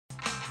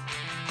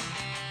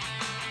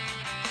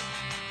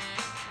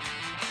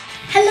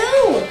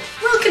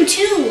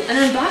to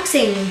an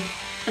unboxing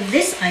of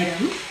this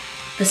item.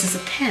 This is a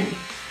pen,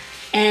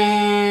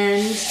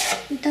 and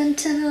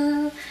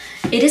dun-ta-da.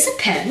 It is a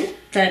pen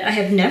that I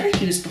have never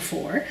used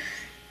before,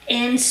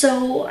 and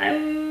so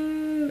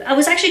I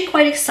was actually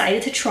quite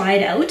excited to try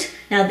it out.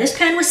 Now, this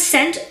pen was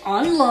sent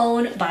on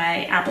loan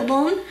by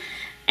Applebone,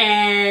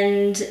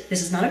 and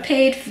this is not a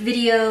paid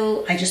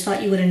video. I just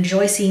thought you would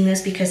enjoy seeing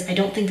this because I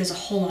don't think there's a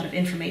whole lot of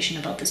information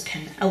about this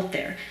pen out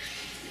there.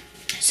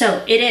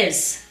 So it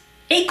is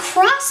a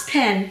cross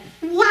pen.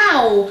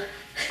 Wow!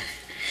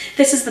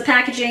 This is the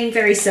packaging,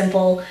 very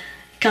simple.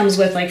 Comes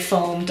with like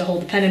foam to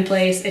hold the pen in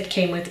place. It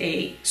came with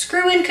a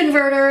screw-in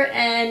converter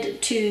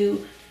and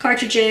 2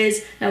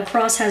 cartridges. Now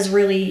Cross has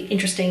really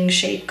interesting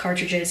shaped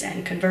cartridges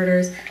and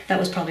converters. That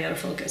was probably out of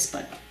focus,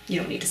 but you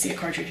don't need to see a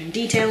cartridge in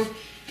detail.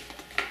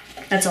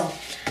 That's all.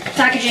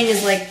 Packaging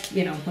is like,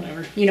 you know,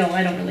 whatever. You know,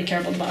 I don't really care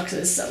about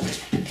boxes, so.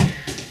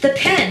 The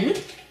pen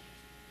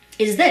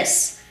is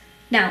this.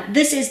 Now,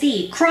 this is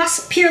the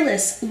Cross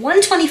Peerless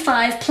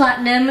 125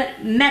 Platinum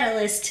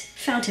Medalist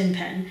fountain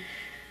pen.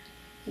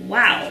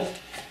 Wow.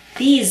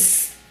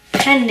 These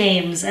pen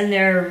names and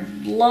their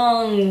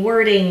long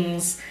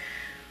wordings.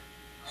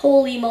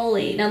 Holy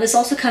moly. Now, this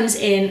also comes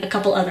in a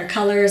couple other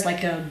colors,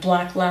 like a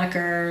black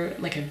lacquer,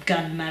 like a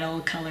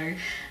gunmetal color.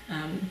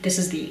 This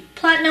is the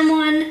platinum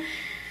one.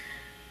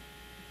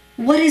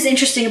 What is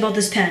interesting about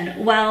this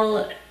pen?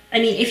 Well, I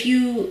mean, if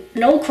you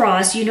know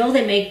Cross, you know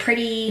they make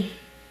pretty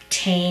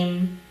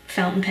tame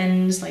fountain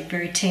pens, like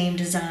very tame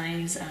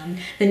designs.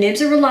 The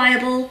nibs are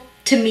reliable.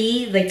 To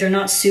me, like, they're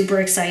not super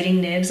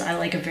exciting nibs. I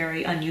like a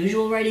very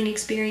unusual writing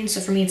experience,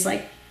 so for me it's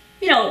like,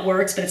 you know, it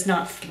works, but it's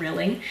not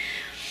thrilling.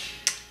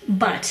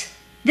 But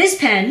this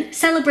pen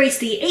celebrates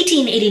the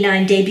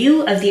 1889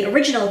 debut of the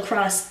original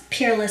Cross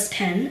Peerless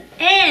pen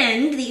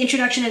and the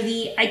introduction of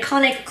the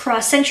iconic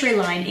Cross Century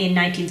line in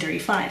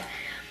 1935.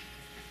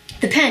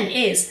 The pen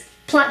is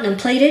platinum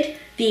plated.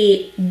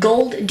 The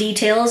gold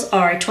details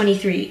are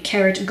 23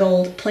 karat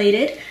gold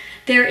plated.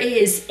 There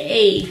is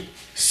a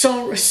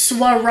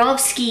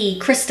Swarovski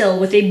crystal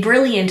with a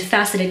brilliant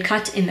faceted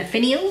cut in the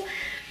finial.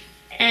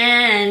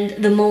 And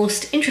the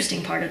most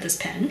interesting part of this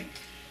pen,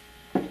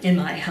 in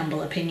my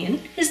humble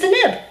opinion, is the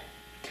nib.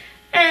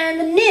 And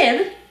the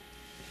nib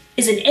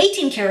is an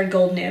 18 karat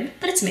gold nib,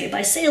 but it's made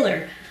by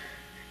Sailor.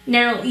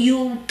 Now,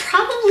 you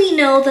probably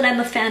know that I'm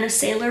a fan of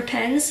Sailor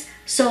pens,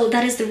 so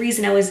that is the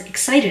reason I was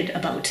excited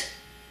about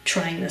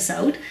trying this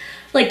out.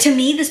 Like, to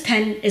me, this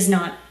pen is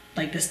not,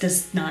 like, this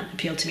does not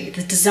appeal to me.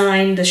 The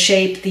design, the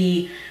shape,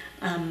 the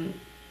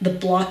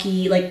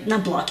blocky, like,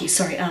 not blocky,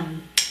 sorry,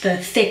 the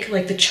thick,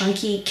 like the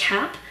chunky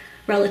cap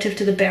relative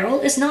to the barrel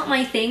is not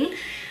my thing.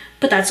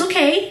 But that's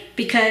okay,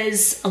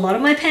 because a lot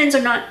of my pens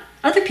are not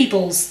other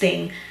people's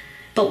thing.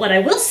 But what I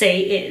will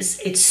say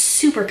is it's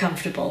super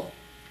comfortable.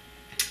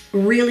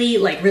 Really,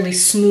 like, really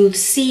smooth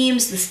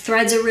seams. The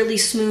threads are really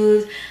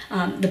smooth.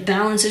 The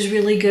balance is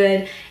really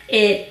good.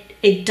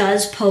 It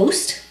does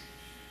post.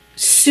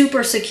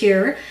 Super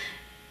secure.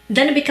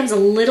 Then it becomes a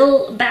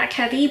little back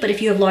heavy, but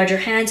if you have larger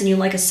hands and you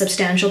like a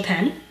substantial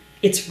pen,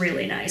 it's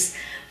really nice.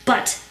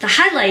 But the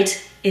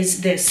highlight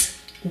is this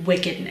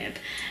wicked nib.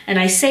 And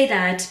I say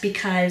that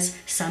because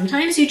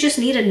sometimes you just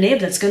need a nib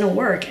that's gonna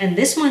work, and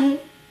this one,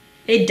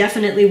 it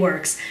definitely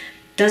works.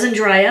 Doesn't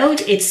dry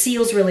out, it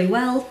seals really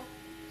well,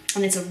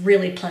 and it's a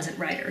really pleasant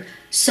writer.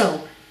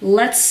 So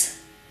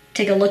let's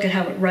take a look at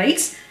how it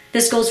writes.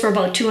 This goes for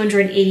about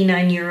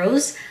 289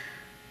 euros.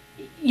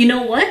 You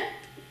know what?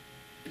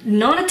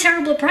 Not a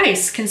terrible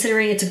price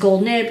considering it's a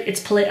gold nib.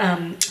 It's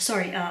platinum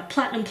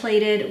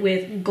plated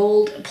with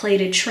gold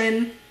plated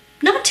trim.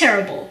 Not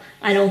terrible,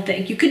 I don't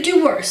think. You could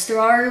do worse. There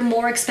are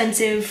more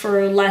expensive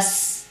for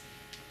less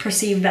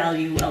perceived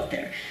value out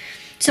there.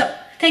 So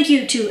thank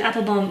you to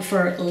Applebone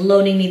for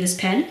loaning me this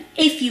pen.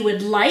 If you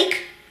would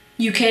like,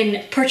 you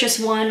can purchase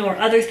one or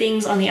other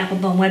things on the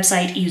Applebone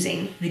website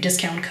using the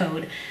discount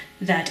code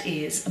that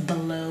is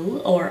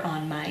below or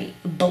on my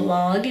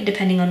blog,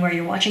 depending on where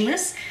you're watching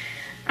this.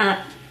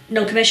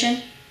 No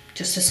commission,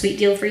 just a sweet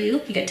deal for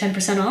you. You get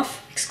 10%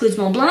 off, excludes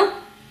Mont Blanc.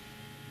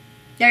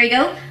 There you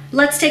go.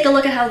 Let's take a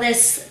look at how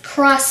this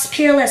Cross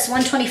Peerless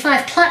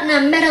 125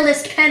 Platinum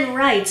Medalist pen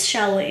writes,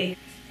 shall we?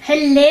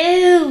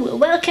 Hello!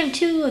 Welcome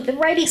to the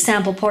writing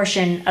sample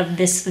portion of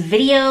this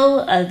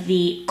video of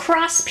the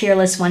Cross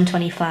Peerless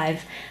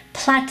 125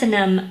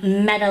 Platinum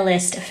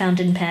Medalist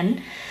fountain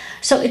pen.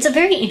 So it's a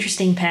very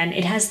interesting pen.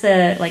 It has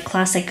the like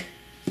classic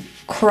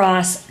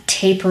Cross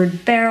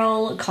tapered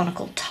barrel,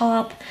 conical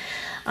top.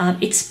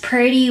 It's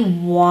pretty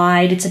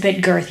wide. It's a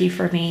bit girthy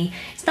for me.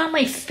 It's not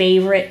my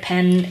favorite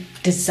pen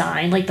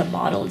design, like the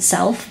model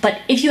itself, but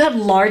if you have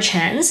large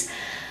hands,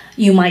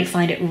 you might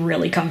find it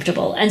really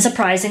comfortable. And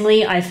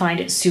surprisingly, I find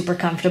it super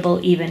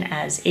comfortable even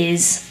as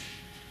is.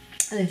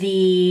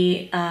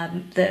 The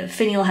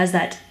finial has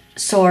that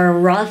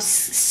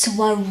Swarovski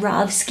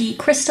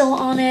crystal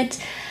on it.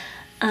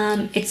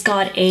 It's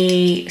got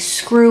a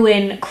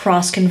screw-in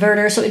cross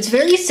converter, so it's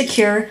very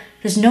secure.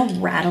 There's no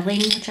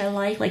rattling, which I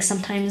like. Like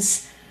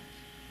sometimes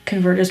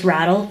converters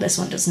rattle, this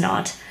one does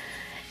not.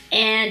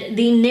 And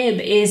the nib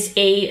is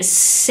a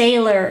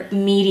Sailor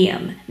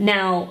medium.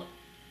 Now,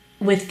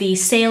 with the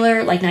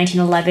Sailor, like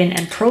 1911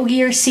 and Pro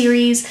Gear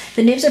series,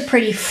 the nibs are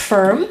pretty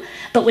firm,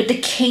 but with the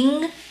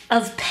King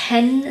of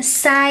Pen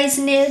size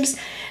nibs,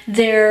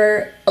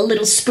 they're a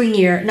little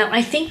springier. Now,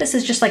 I think this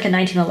is just like a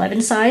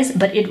 1911 size,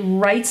 but it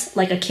writes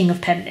like a King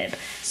of Pen nib.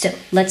 So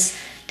let's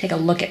take a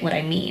look at what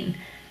I mean.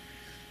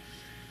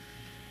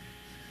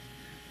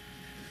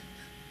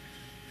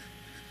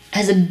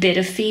 Has a bit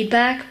of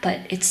feedback, but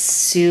it's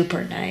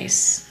super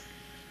nice.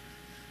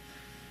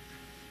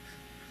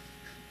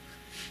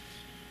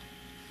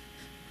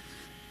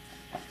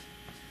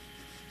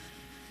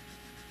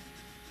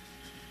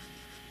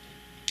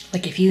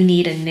 Like if you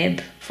need a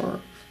nib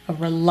for a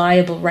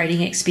reliable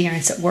writing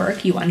experience at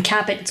work, you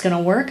uncap it, it's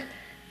gonna work.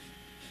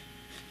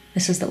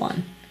 This is the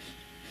one.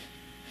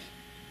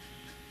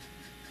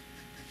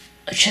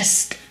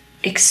 Just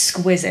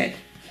exquisite,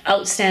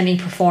 outstanding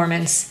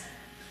performance.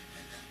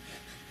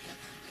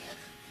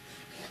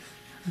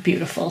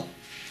 Beautiful.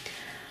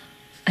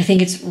 I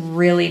think it's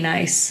really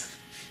nice.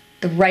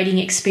 The writing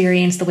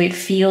experience, the way it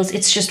feels,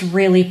 it's just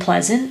really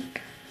pleasant.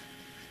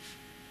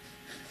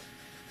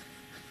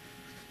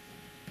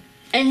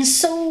 And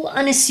so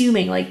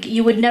unassuming, like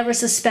you would never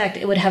suspect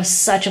it would have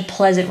such a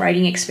pleasant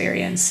writing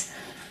experience.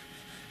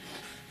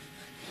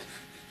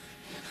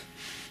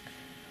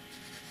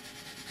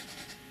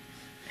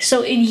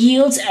 So it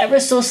yields ever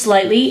so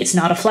slightly. It's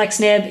not a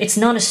flex nib, it's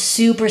not a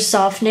super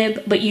soft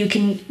nib, but you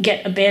can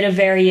get a bit of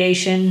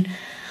variation.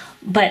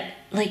 But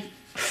like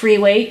free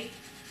weight,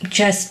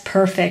 just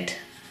perfect.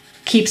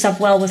 Keeps up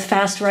well with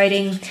fast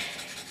writing.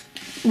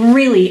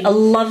 Really a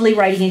lovely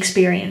writing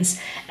experience.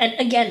 And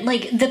again,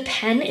 like the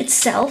pen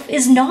itself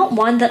is not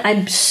one that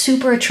I'm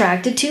super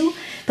attracted to,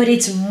 but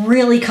it's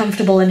really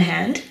comfortable in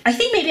hand. I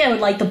think maybe I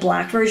would like the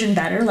black version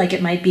better, like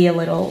it might be a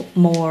little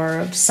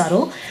more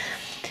subtle,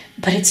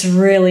 but it's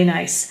really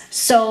nice.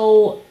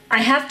 So I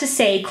have to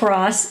say,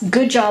 Cross,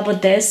 good job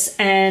with this.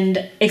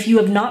 And if you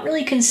have not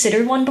really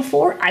considered one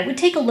before, I would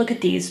take a look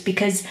at these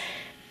because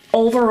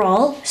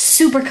overall,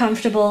 super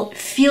comfortable,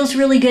 feels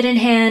really good in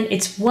hand,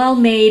 it's well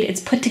made, it's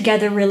put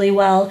together really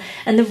well,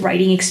 and the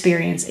writing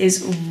experience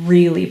is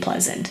really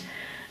pleasant.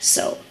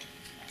 So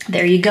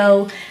there you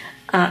go.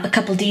 A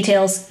couple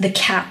details. The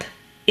cap,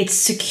 it's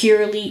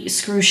securely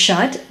screw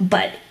shut,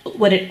 but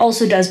what it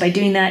also does by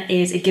doing that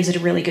is it gives it a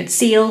really good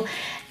seal,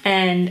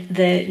 and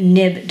the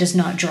nib does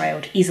not dry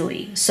out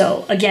easily.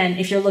 So again,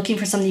 if you're looking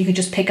for something you can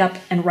just pick up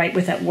and write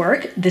with at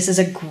work, this is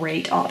a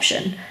great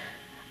option.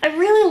 I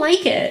really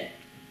like it.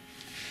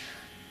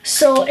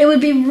 So it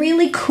would be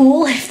really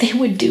cool if they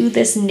would do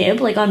this nib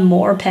like on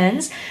more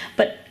pens,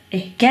 but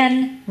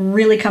again,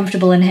 really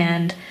comfortable in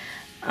hand.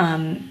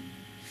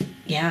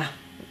 Yeah,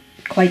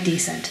 quite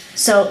decent.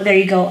 So there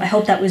you go. I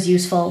hope that was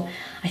useful.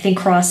 I think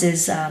Cross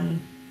is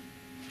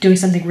doing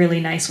something really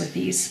nice with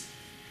these.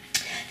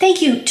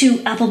 Thank you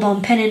to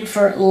Applebaum Pennon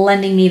for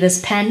lending me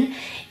this pen.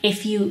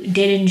 If you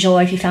did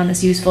enjoy, if you found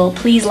this useful,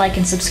 please like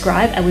and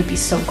subscribe. I would be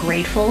so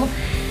grateful.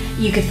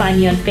 You can find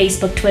me on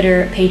Facebook,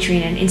 Twitter,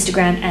 Patreon, and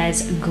Instagram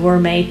as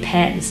Gourmet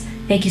Pens.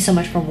 Thank you so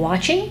much for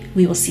watching.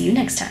 We will see you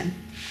next time.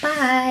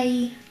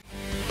 Bye!